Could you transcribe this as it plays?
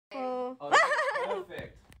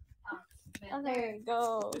Father,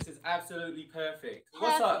 go. This is absolutely perfect.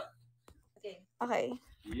 What's up? Okay. Okay.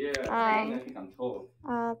 Yeah. I think I'm tall.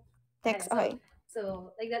 Text. So, Okay.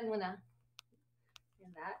 So, like that muna.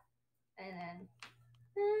 And that. And then.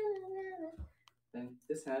 And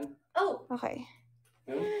this hand. Oh! Okay.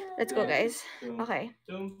 Boom. Let's go, guys. Boom. Okay.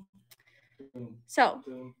 Boom. Boom. So,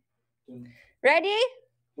 Boom. Boom. ready?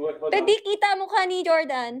 Hold on. Pwede kita mukha ni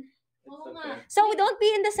Jordan. Oo nga. So, don't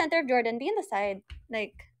be in the center of Jordan. Be in the side.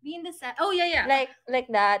 Like, Be in the side. Oh, yeah. like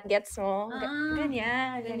that. Gets mo?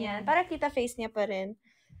 Ganyan. Para kita face niya pa rin.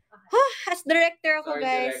 As director ako, Sorry,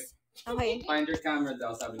 guys. Okay. Find your camera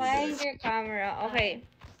daw, sabi ni Find Direk. your camera. Okay.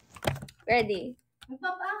 Ready?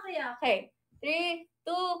 Magpapaa kaya. Okay. 3,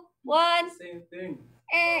 2, 1. Same thing.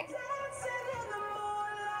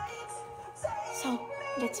 So,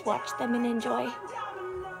 let's watch them and enjoy.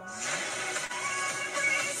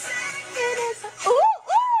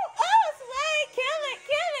 Slay! Kill it!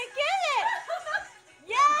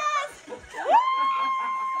 Yes!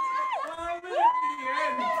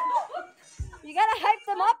 You gotta hype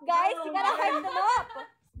them up, guys. You gotta hype them up.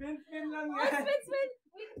 Spin lang yan. Spin.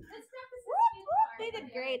 Wait, let's practice this spin part. They did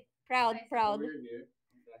great. Proud. We're here.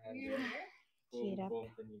 Boom, Get up. boom.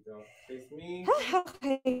 Then you go face me,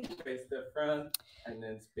 Okay. face the front, and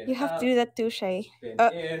then spin You have up, to do that too, Shay. spin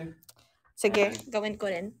in. Sige, gawin ko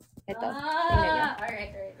rin. Ito.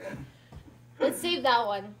 Alright. Let's save that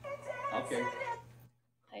one. Okay.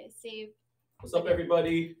 Okay, save. What's up,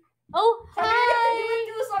 everybody? Oh, hi!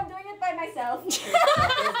 So I'm doing it by myself.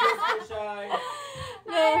 Shy.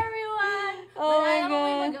 Hi, everyone! Oh my Wala akong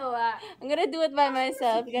God. magawa. I'm gonna do it by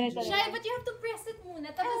myself. Ganito Shy, but you have to press it muna.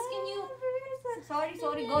 Tapos can you... Sorry.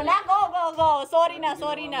 Go na. Go. Sorry na.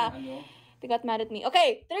 Ano? They got mad at me.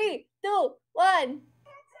 Okay, 3, 2, 1.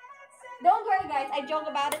 Don't worry, guys. I joke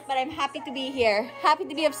about it, but I'm happy to be here. Happy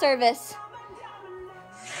to be of service.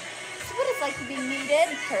 This is what it's like to be needed.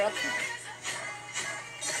 Corrupt.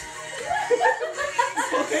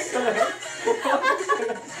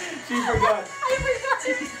 She forgot. I forgot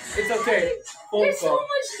it. It's okay. There's so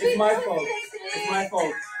much It's my video fault. today. It's my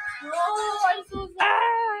fault. Oh, I'm so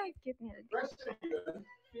sorry. Give me a Fresh are you good?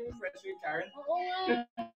 Feeling fresh, are you, Karen? Oo nga.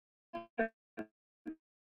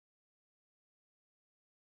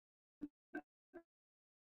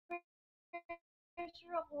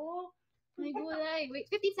 Pressure ako. May gulay. Wait,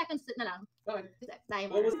 15 seconds na lang. Okay.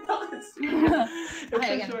 Timer. What was that?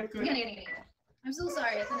 Okay, It's a short clip. again. I'm so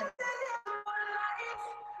sorry. Ito na.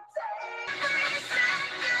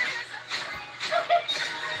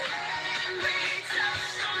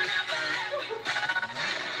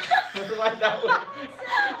 Why that way?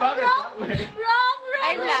 Bakit that way? Wrong.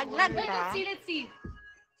 Ay, lag Wait, ka.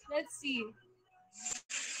 Let's see.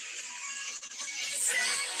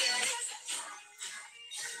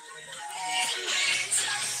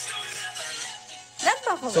 Lag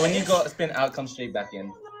ba ako? So when you go spin out, come straight back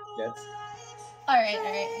in. Yes? Alright.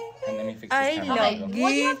 And let me fix this I camera. love Okay. you.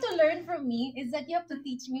 What you have to learn from me is that you have to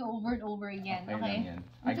teach me over and over again. Okay lang Okay? yan.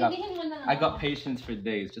 Intindihin mo na lang I got ako. patience for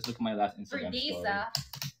days. Just look at my last For Instagram days, story.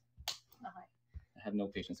 Okay. I have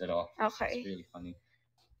no patience at all. Okay. It's really funny.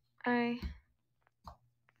 Ay.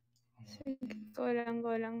 Sige, go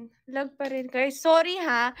lang. Lag pa rin, guys. Sorry,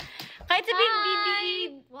 ha? Kahit sabihin, BB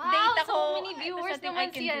Wow, date ako. so many there's viewers nothing naman I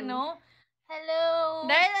can si do. ano. Hello.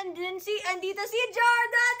 Dahil andito si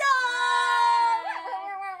Jordan!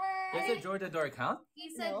 There's a Jordador account?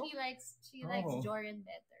 He said No. she likes Oh. Joren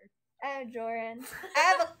better. Joren.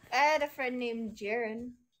 I had a friend named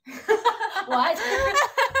Joren. What?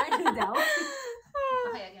 Are you down?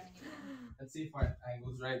 Okay, again. Let's see if our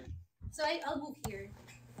angle's right. So I'll move here.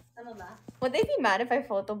 Tama ba? Would they be mad if I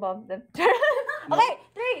photobomb them? Okay,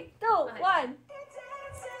 3, 2, 1.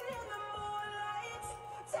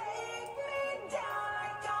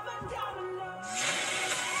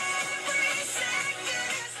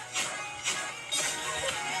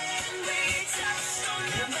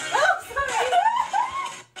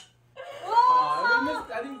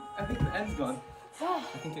 I think the end's gone.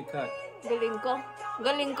 I think it cut.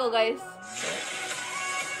 Galing ko, guys.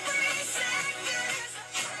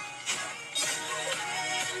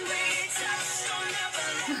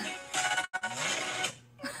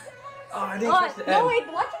 Oh, I didn't catch the end. No, wait,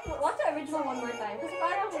 watch the original one more time. Kasi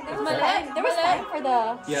parang there was Mali. time for the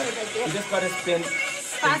Yeah, for the you dip. just gotta spin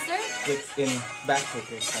Faster? in back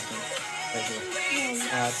quicker. I think. Right here.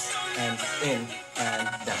 Out and in and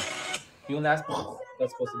down. Yung last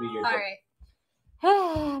that's supposed to be your dip. Alright.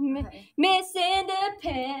 Miss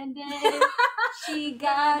Independent. She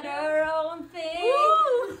got her own thing.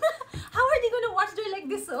 How are they gonna watch her like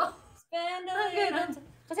this, oh? Spend a Ang little ganun. time.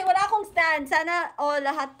 Kasi wala akong stand. Sana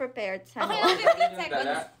lahat prepared. Sana. Okay, 15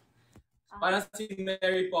 seconds. Parang si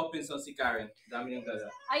Mary Poppins o si Karen. Dami yung dala.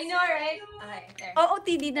 I know, right? Okay, there.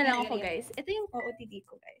 OOTD na lang ako, guys. Ito yung OOTD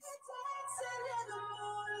ko, guys.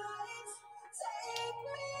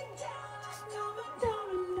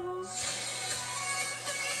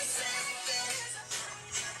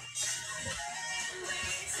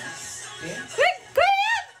 Quick!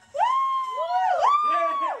 Quick! Woo!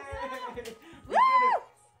 Woo!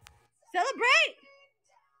 Celebrate!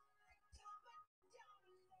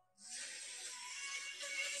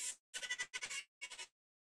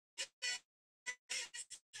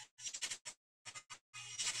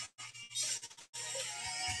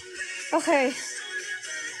 Okay.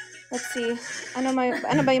 Let's see. Ano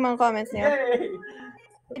ba yung mga comments niya?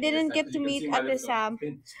 I didn't get to meet Ate Sam.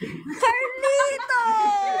 Carlito!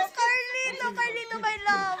 Carlito, my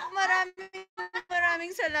love!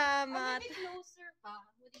 Maraming salamat. Closer pa.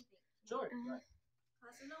 What do you think? Sure.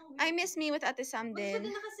 I miss me with Ate Sam Din.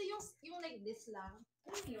 din. Na kasi yung like this lang.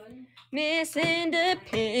 Ano yun? Miss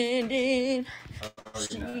Independent.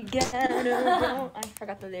 She gotta go. I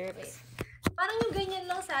forgot the lyrics. Parang yung ganyan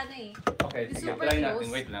lang sana eh. Okay, Yung sige, super try close.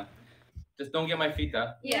 natin. Wait lang. Just don't get my feet,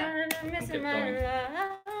 ah. Yeah. Miss Keep my going.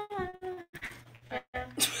 love.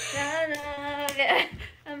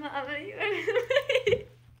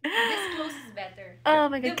 This close is better. Oh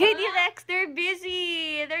my god. Diba? Katie Lex, they're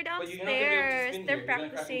busy. They're But you're not gonna be able to downstairs. spin They're here. You're gonna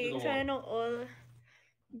crash into practicing. the So I wall. know all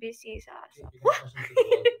busy sa asa.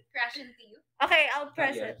 Crash into you. Okay, I'll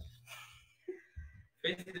press Yeah. it.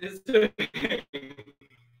 Face this way.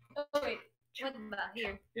 Oh wait. What ba?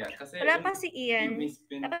 Here. Yeah, kasi Wala pa si you Ian. may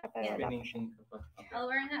spin, Dapat pa wala spinning pa siya. thing ka pa. Okay. I'll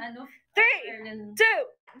wear na ano. 3, 2.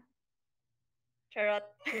 Charot.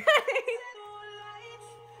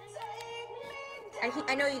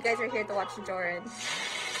 I know you guys are here to watch Joren.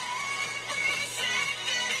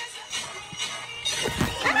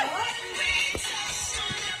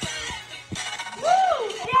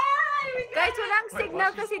 Guys, walang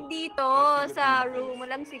signal kasi dito sa room.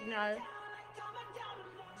 Walang signal.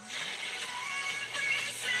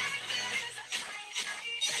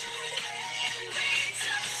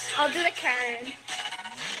 I'll do the Karen.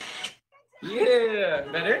 Yeah!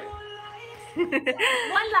 Better?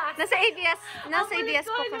 One last. Nasa ABS. Nasa Oh, ABS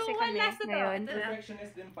po Lord, kasi no, kami one last na to. ngayon.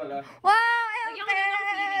 Perfectionist din pala. Wow! Yung feelings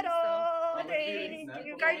Pero! to. Thank na.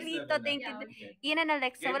 you. Carlito, thank you. Okay. Ian and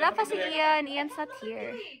Alexa. Game Wala na pa si kami. Ian. Ian's not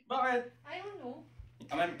here. Bakit? I don't know.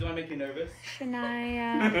 Do I make you nervous?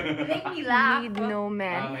 Shanaia. Make me laugh. Need no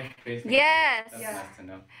man. My face. Yes. That's Yeah. nice to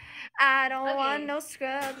know. I don't Okay. want no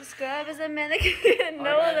scrub. Scrub is a man that can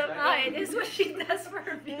know Alright, the alright. Okay, this is what she does for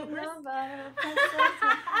her viewers.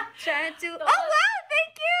 Trying to. Oh wow!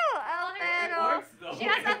 Thank you. El Okay. Pero. It works though. She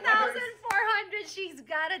has It works. 1,400. She's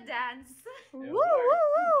gotta dance. Woo woo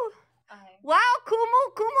woo. Okay. Wow, Kumu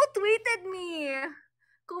tweeted me.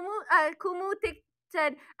 Kumu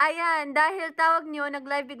said, ayan, dahil tawag nyo,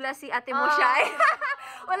 nag-live bigla si Ate mo siya.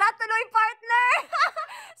 Wala tuloy partner.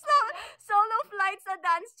 So, solo flight sa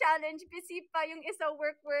dance challenge. Busy pa yung isa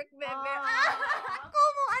work, bebe.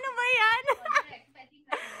 Kumu, ano ba yan?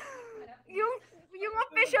 yung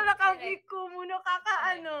official account ni Kumu,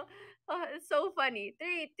 nakakaano. Oh, it's so funny.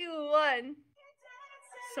 3, 2, 1.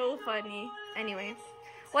 So funny. Anyway.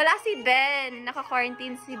 Wala si Ben.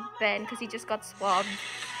 Naka-quarantine si Ben kasi he just got swabbed.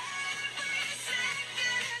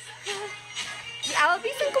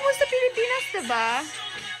 Alvin, kumusta Pilipinas, diba?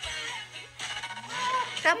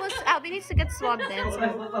 Tapos, Alvin needs to get swabbed then. So,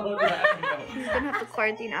 he's gonna have to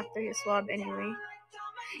quarantine after his swab anyway.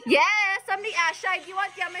 Yes! Somebody asked, Shai, do you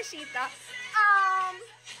want Yamashita?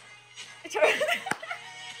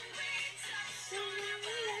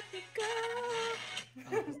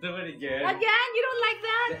 Let's do it again. Again, you don't like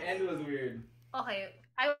that? The end was weird. Okay,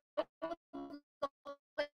 I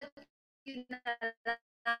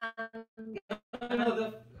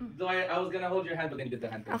No, I was gonna hold your hand, but then you did the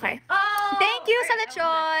hand. Okay. Oh, Thank you, alright,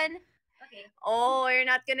 Salachon. Okay. Oh, you're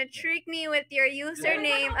not gonna trick me with your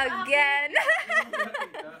username again.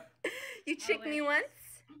 You tricked me once?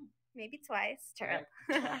 Maybe twice. Charot.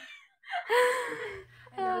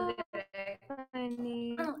 Ano,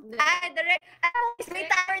 Funny. Ano, Direct. May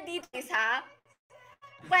timer dito, ha?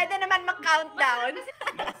 Pwede naman mag-countdown.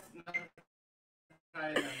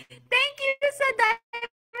 Thank you sa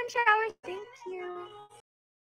diamond shower. Thank you.